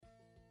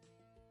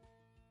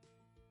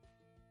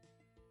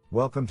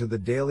Welcome to the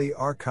Daily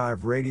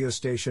Archive radio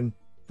station,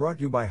 brought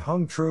to you by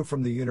Hung Tru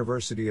from the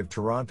University of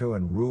Toronto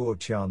and Ruo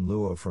Tian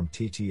Luo from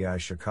TTI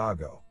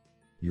Chicago.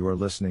 You are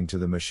listening to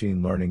the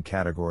Machine Learning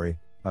category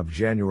of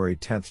January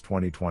 10,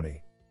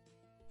 2020.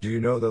 Do you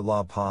know that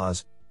La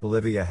Paz,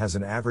 Bolivia has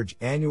an average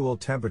annual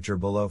temperature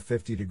below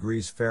 50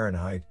 degrees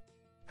Fahrenheit?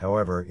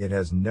 However, it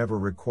has never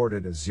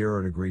recorded a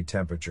 0-degree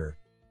temperature.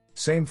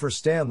 Same for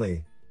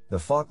Stanley, the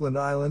Falkland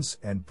Islands,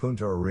 and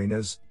Punta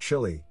Arenas,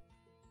 Chile.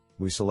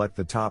 We select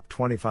the top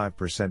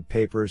 25%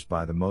 papers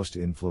by the most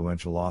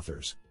influential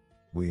authors.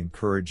 We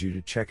encourage you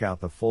to check out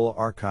the full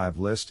archive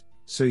list,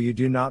 so you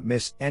do not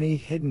miss any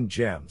hidden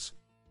gems.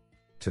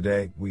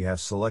 Today, we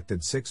have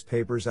selected 6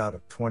 papers out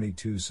of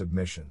 22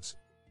 submissions.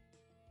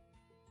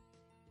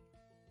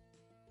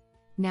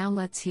 Now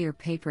let's hear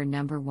paper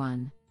number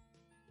 1.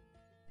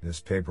 This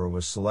paper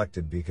was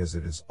selected because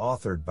it is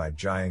authored by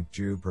Jiaying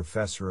Zhu,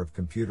 Professor of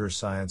Computer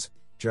Science,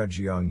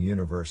 Zhejiang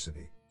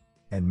University,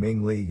 and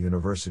Ming Li,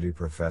 University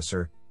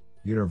Professor,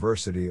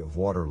 University of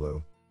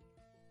Waterloo.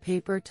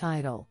 Paper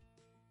title: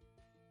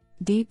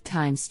 Deep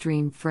Time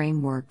Stream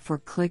Framework for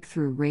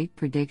Click-Through Rate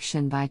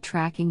Prediction by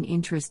Tracking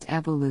Interest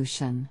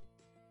Evolution.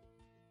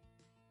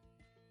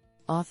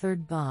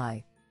 Authored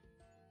by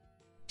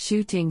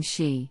Shuting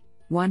Shi,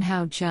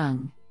 Wenhao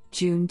Zheng,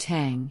 Jun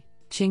Tang,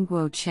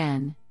 Qingguo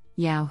Chen,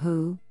 Yao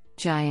Hu,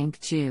 Jiaying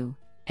Zhu,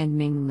 and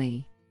Ming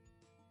Li.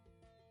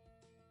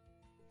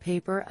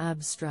 Paper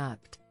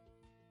abstract: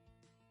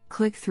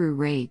 Click-through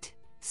rate,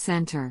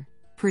 center,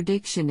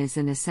 prediction is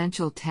an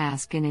essential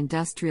task in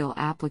industrial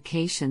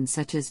applications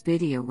such as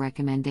video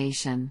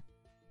recommendation.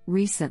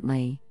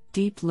 Recently,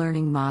 deep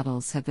learning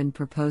models have been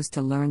proposed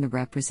to learn the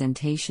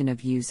representation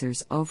of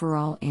users'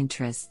 overall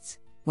interests,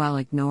 while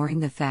ignoring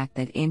the fact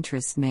that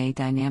interests may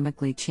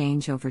dynamically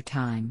change over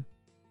time.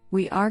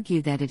 We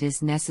argue that it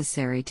is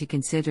necessary to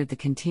consider the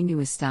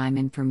continuous time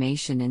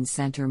information in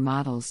center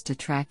models to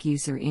track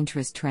user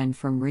interest trend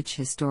from rich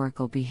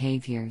historical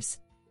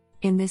behaviors.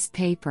 In this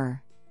paper,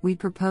 we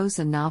propose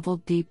a novel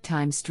Deep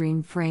Time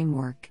Stream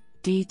Framework,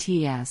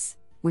 DTS,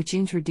 which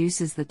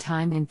introduces the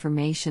time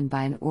information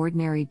by an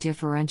ordinary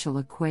differential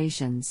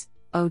equations,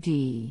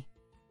 ODE.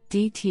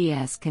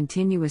 DTS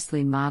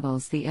continuously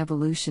models the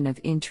evolution of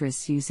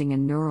interests using a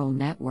neural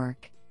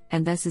network,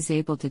 and thus is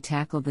able to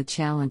tackle the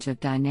challenge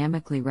of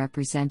dynamically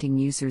representing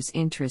users'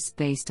 interests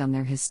based on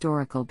their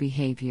historical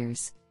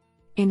behaviors.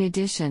 In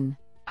addition,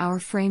 our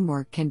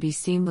framework can be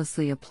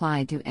seamlessly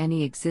applied to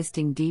any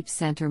existing deep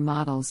center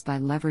models by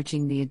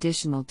leveraging the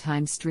additional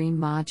time stream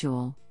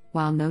module,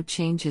 while no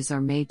changes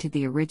are made to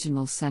the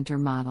original center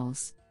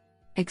models.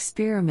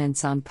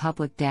 Experiments on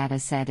public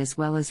dataset as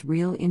well as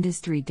real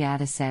industry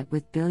dataset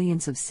with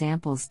billions of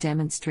samples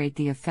demonstrate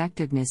the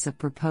effectiveness of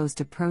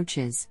proposed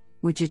approaches,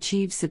 which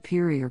achieve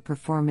superior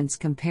performance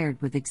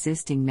compared with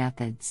existing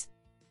methods.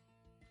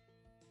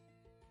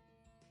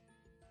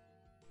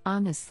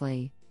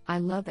 Honestly, I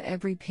love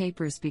every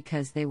papers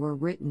because they were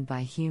written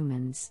by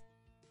humans.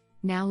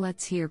 Now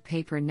let's hear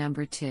paper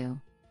number 2.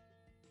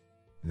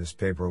 This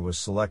paper was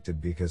selected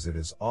because it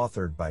is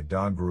authored by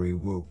Donghui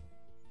Wu,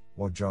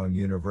 Zhejiang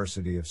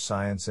University of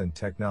Science and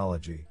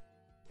Technology,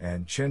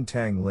 and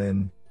Qintang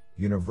Lin,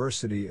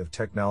 University of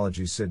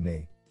Technology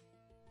Sydney.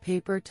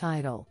 Paper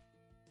title: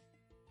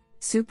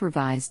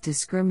 Supervised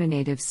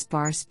Discriminative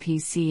Sparse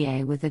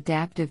PCA with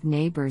Adaptive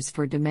Neighbors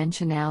for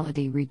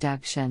Dimensionality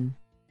Reduction.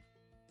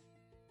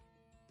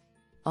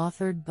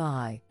 Authored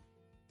by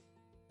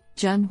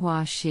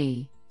Zhenhua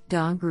Shi,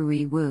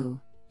 Donghui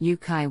Wu,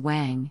 Yukai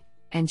Wang,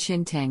 and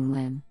Qintang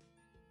Lin.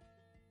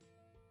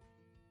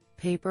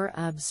 Paper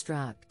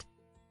abstract: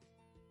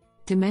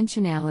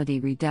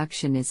 Dimensionality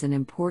reduction is an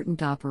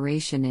important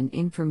operation in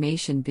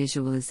information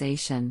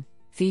visualization,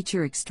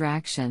 feature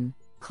extraction,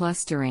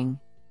 clustering,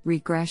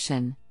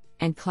 regression,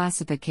 and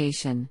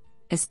classification,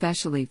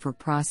 especially for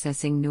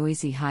processing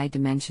noisy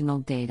high-dimensional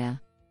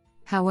data.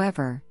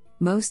 However,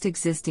 most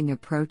existing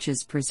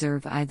approaches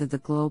preserve either the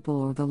global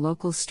or the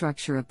local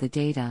structure of the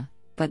data,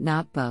 but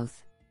not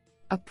both.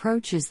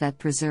 Approaches that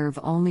preserve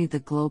only the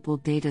global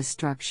data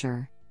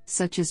structure,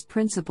 such as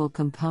principal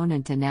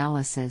component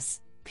analysis,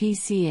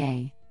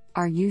 PCA,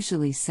 are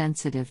usually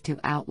sensitive to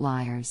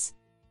outliers.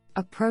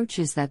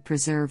 Approaches that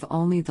preserve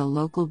only the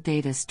local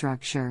data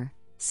structure,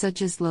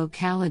 such as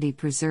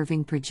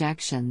locality-preserving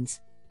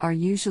projections, are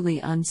usually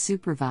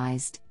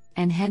unsupervised,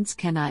 and hence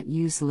cannot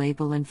use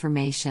label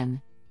information,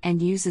 and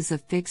uses a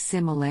fixed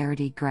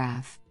similarity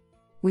graph.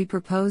 We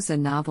propose a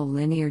novel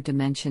linear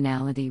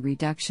dimensionality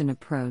reduction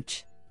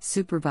approach,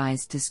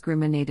 supervised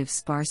discriminative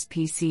sparse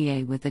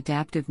PCA with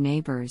adaptive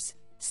neighbors,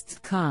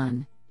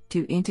 STCON,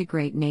 to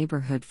integrate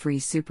neighborhood-free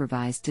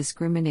supervised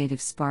discriminative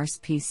sparse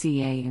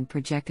PCA and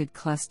projected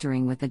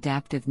clustering with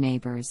adaptive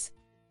neighbors.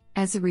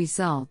 As a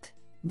result,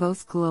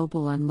 both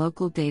global and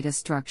local data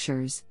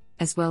structures,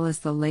 as well as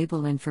the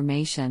label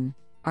information,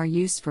 are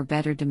used for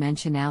better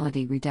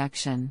dimensionality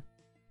reduction.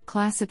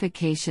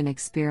 Classification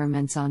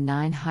experiments on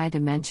 9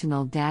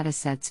 high-dimensional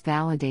datasets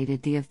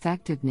validated the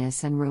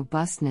effectiveness and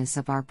robustness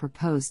of our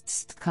proposed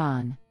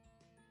STCON.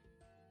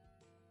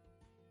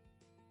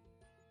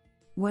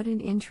 What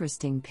an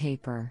interesting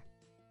paper.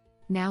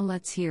 Now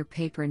let's hear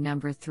paper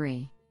number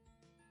 3.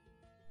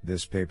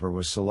 This paper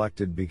was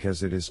selected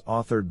because it is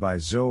authored by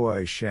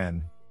Zhou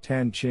Shen,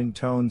 Tan Chin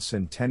Tone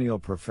Centennial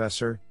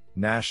Professor,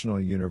 National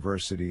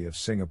University of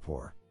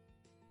Singapore.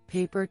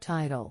 Paper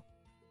title: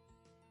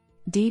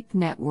 Deep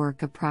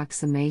Network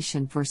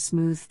Approximation for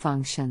Smooth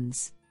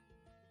Functions.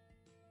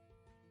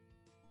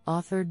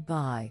 Authored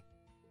by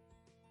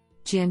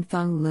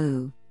Jianfeng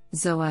Liu,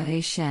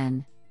 Zhou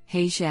Shen,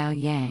 Heixiao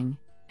Yang,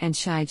 and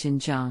Shijin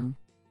Zhang.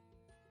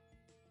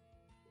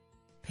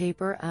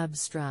 Paper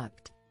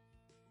abstract: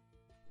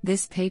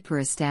 This paper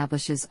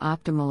establishes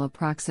optimal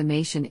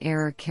approximation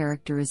error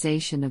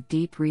characterization of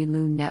deep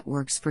ReLU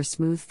networks for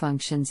smooth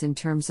functions in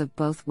terms of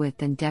both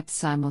width and depth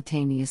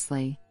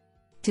simultaneously.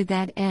 To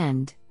that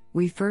end,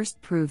 we first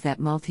prove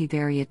that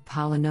multivariate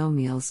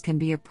polynomials can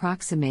be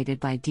approximated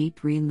by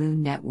deep ReLU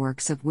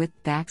networks of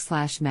width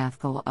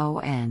 \mathcal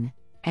on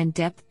and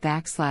depth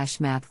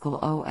 \mathcal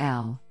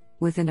ol,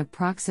 with an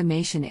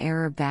approximation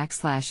error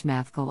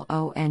 \mathcal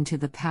on to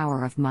the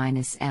power of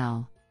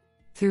 -l.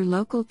 Through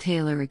local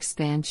Taylor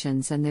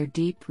expansions and their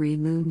deep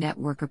ReLU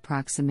network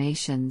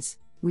approximations,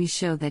 we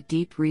show that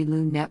deep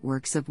ReLU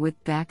networks of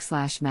width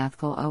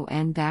 \mathcal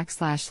on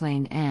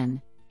 \lane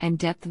n and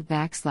depth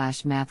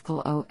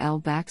 \mathcal ol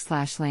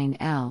 \lane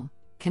l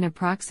can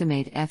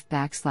approximate f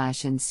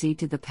n c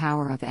to the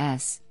power of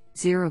s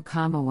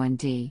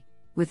 0,1d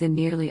with a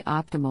nearly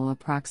optimal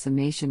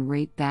approximation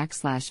rate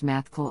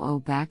 \mathcal o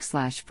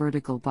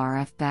 \vertical bar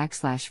f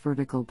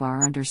 \vertical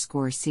bar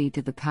underscore c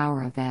to the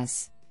power of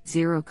s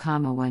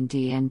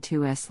 0,1d and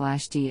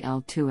 2s/d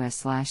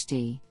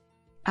L2s/d.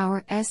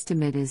 Our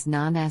estimate is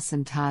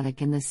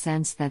non-asymptotic in the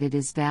sense that it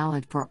is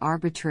valid for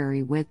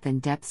arbitrary width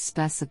and depth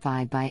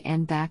specified by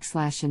n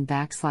 \n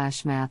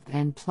math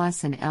n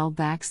plus and l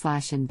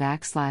 \n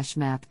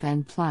math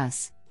n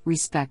plus,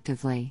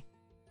 respectively.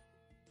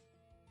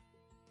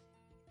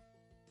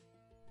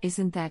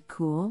 Isn't that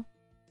cool?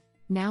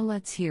 Now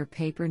let's hear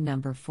paper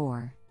number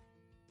 4.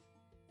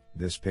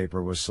 This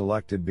paper was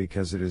selected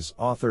because it is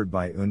authored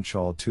by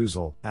Unchal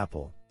Tuzal,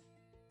 Apple.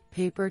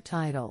 Paper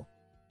title: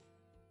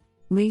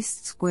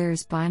 Least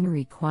Squares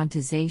Binary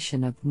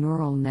Quantization of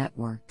Neural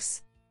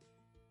Networks.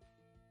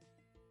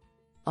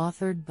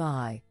 Authored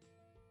by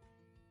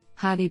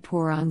Hadi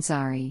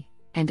Poranzari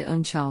and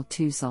Unchal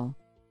Tuzal.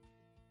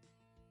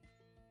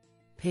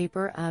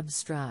 Paper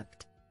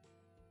abstract: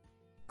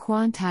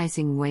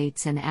 Quantizing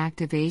weights and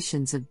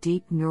activations of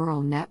deep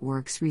neural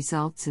networks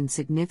results in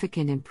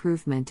significant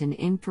improvement in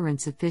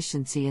inference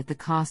efficiency at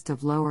the cost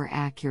of lower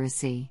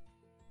accuracy.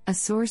 A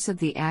source of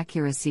the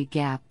accuracy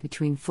gap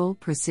between full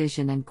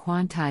precision and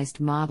quantized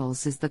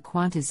models is the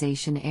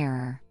quantization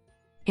error.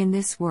 In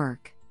this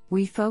work,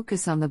 we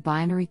focus on the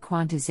binary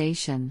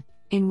quantization,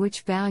 in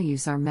which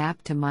values are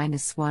mapped to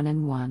 -1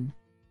 and 1.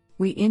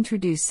 We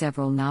introduce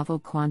several novel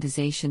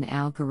quantization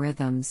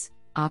algorithms: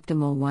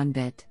 optimal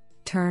 1-bit,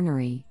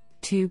 ternary,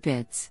 2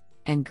 bits,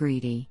 and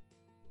greedy.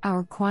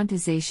 Our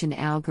quantization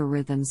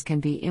algorithms can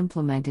be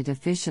implemented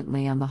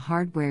efficiently on the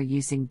hardware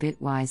using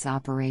bitwise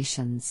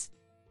operations.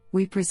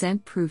 We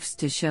present proofs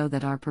to show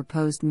that our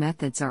proposed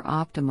methods are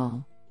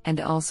optimal, and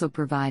also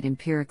provide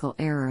empirical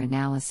error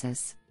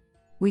analysis.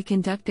 We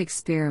conduct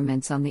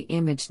experiments on the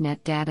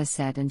ImageNet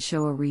dataset and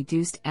show a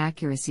reduced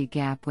accuracy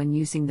gap when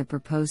using the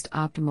proposed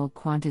optimal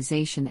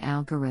quantization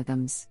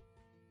algorithms.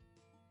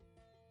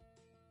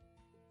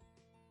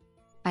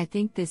 I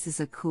think this is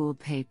a cool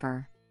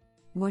paper.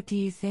 What do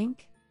you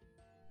think?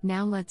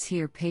 Now let's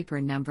hear paper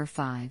number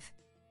 5.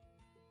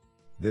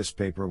 This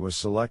paper was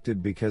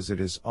selected because it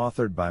is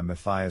authored by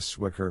Matthias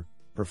Zwicker,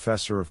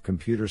 Professor of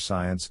Computer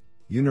Science,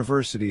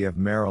 University of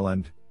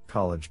Maryland,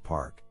 College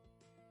Park.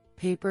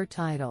 Paper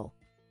title: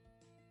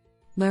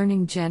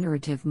 Learning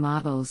Generative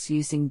Models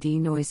Using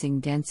Denoising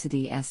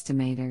Density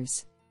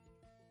Estimators.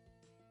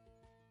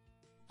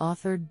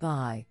 Authored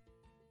by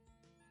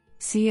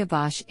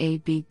Siavash A.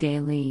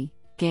 Bigdaly,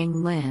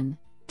 Gang Lin,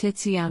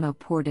 Tiziano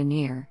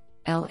Portanier,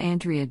 L.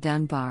 Andrea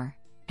Dunbar,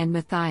 and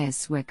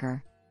Matthias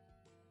Zwicker.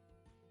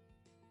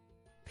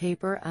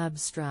 Paper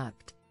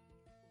abstract: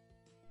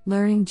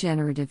 Learning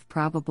generative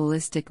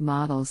probabilistic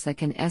models that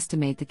can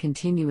estimate the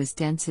continuous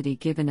density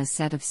given a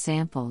set of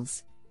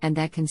samples, and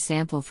that can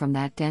sample from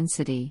that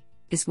density,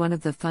 is one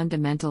of the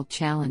fundamental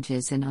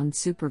challenges in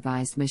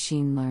unsupervised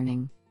machine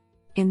learning.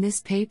 In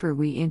this paper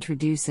we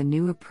introduce a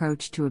new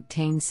approach to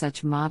obtain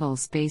such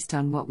models based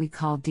on what we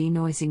call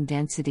denoising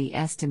density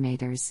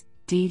estimators,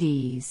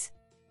 DDEs.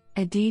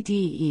 A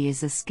DDE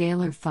is a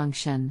scalar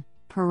function,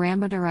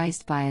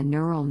 parameterized by a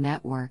neural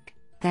network,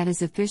 that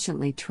is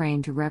efficiently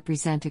trained to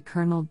represent a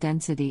kernel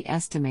density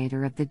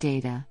estimator of the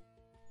data.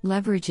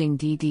 Leveraging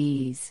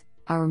DDEs,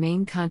 our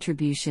main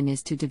contribution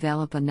is to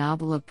develop a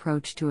novel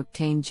approach to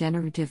obtain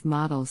generative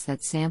models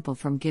that sample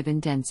from given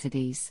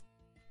densities.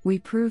 We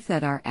prove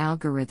that our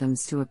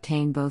algorithms to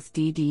obtain both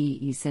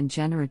DDEs and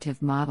generative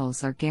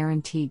models are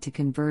guaranteed to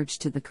converge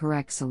to the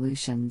correct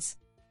solutions.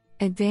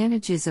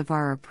 Advantages of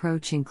our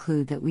approach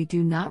include that we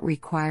do not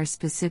require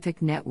specific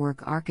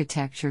network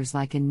architectures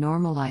like in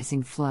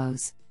normalizing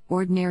flows,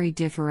 ordinary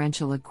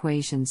differential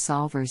equation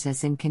solvers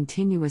as in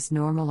continuous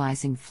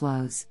normalizing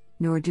flows,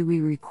 nor do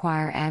we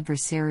require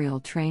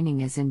adversarial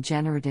training as in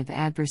generative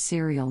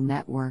adversarial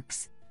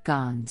networks,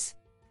 GANs.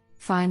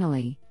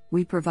 Finally,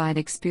 we provide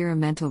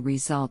experimental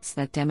results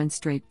that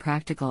demonstrate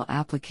practical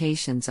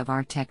applications of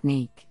our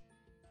technique.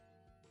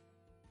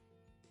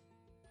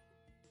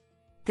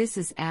 This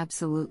is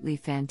absolutely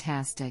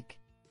fantastic.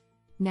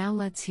 Now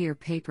let's hear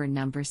paper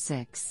number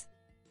 6.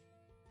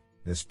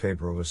 This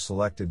paper was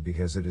selected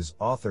because it is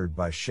authored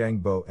by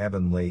Shengbo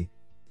Eben Li,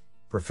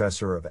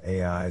 Professor of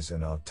AIs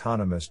and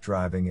Autonomous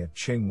Driving at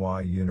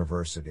Tsinghua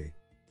University.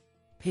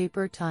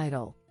 Paper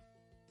title: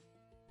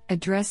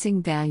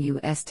 Addressing Value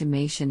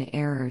Estimation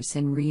Errors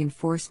in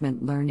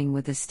Reinforcement Learning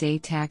with a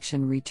State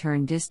Action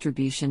Return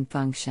Distribution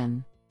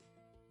Function.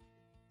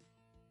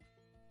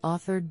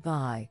 Authored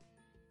by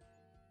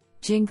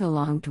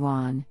Jingalong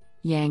Duan,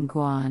 Yang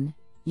Guan,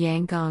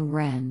 Yanggong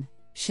Ren,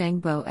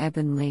 Shengbo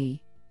Eben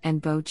Li, and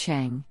Bo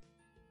Cheng.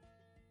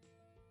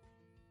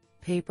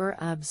 Paper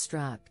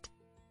abstract: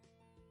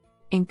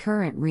 In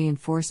current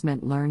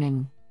reinforcement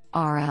learning,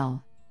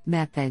 RL,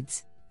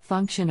 methods,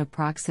 function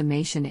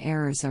approximation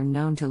errors are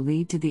known to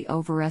lead to the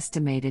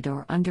overestimated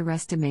or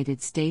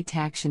underestimated state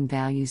action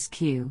values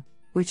Q,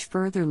 which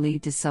further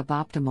lead to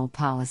suboptimal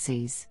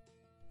policies.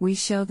 We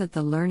show that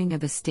the learning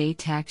of a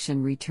state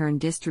action return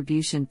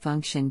distribution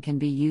function can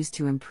be used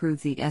to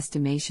improve the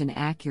estimation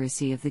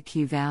accuracy of the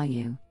Q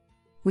value.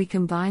 We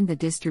combine the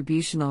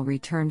distributional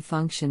return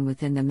function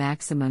within the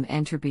maximum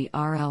entropy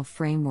RL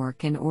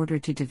framework in order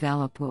to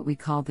develop what we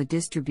call the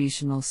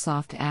distributional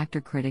soft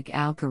actor critic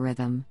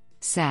algorithm,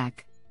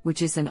 SAC,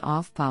 which is an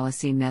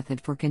off-policy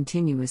method for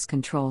continuous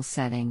control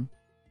setting.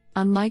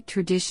 Unlike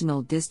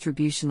traditional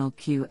distributional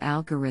Q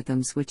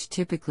algorithms which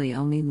typically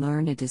only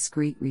learn a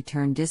discrete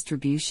return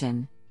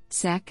distribution,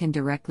 SAC can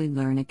directly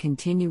learn a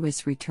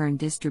continuous return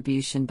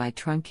distribution by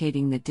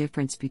truncating the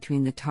difference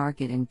between the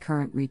target and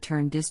current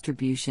return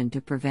distribution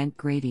to prevent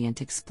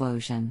gradient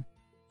explosion.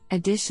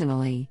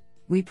 Additionally,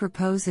 we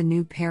propose a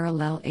new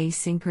parallel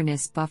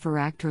asynchronous buffer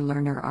actor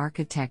learner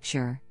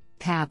architecture,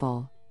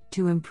 PABL,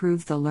 to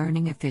improve the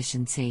learning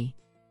efficiency.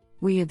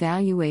 We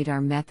evaluate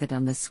our method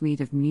on the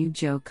suite of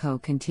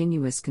MuJo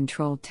continuous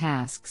control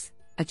tasks,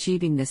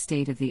 achieving the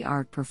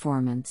state-of-the-art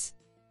performance.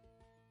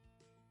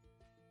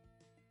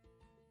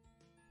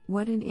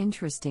 What an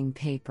interesting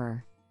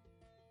paper!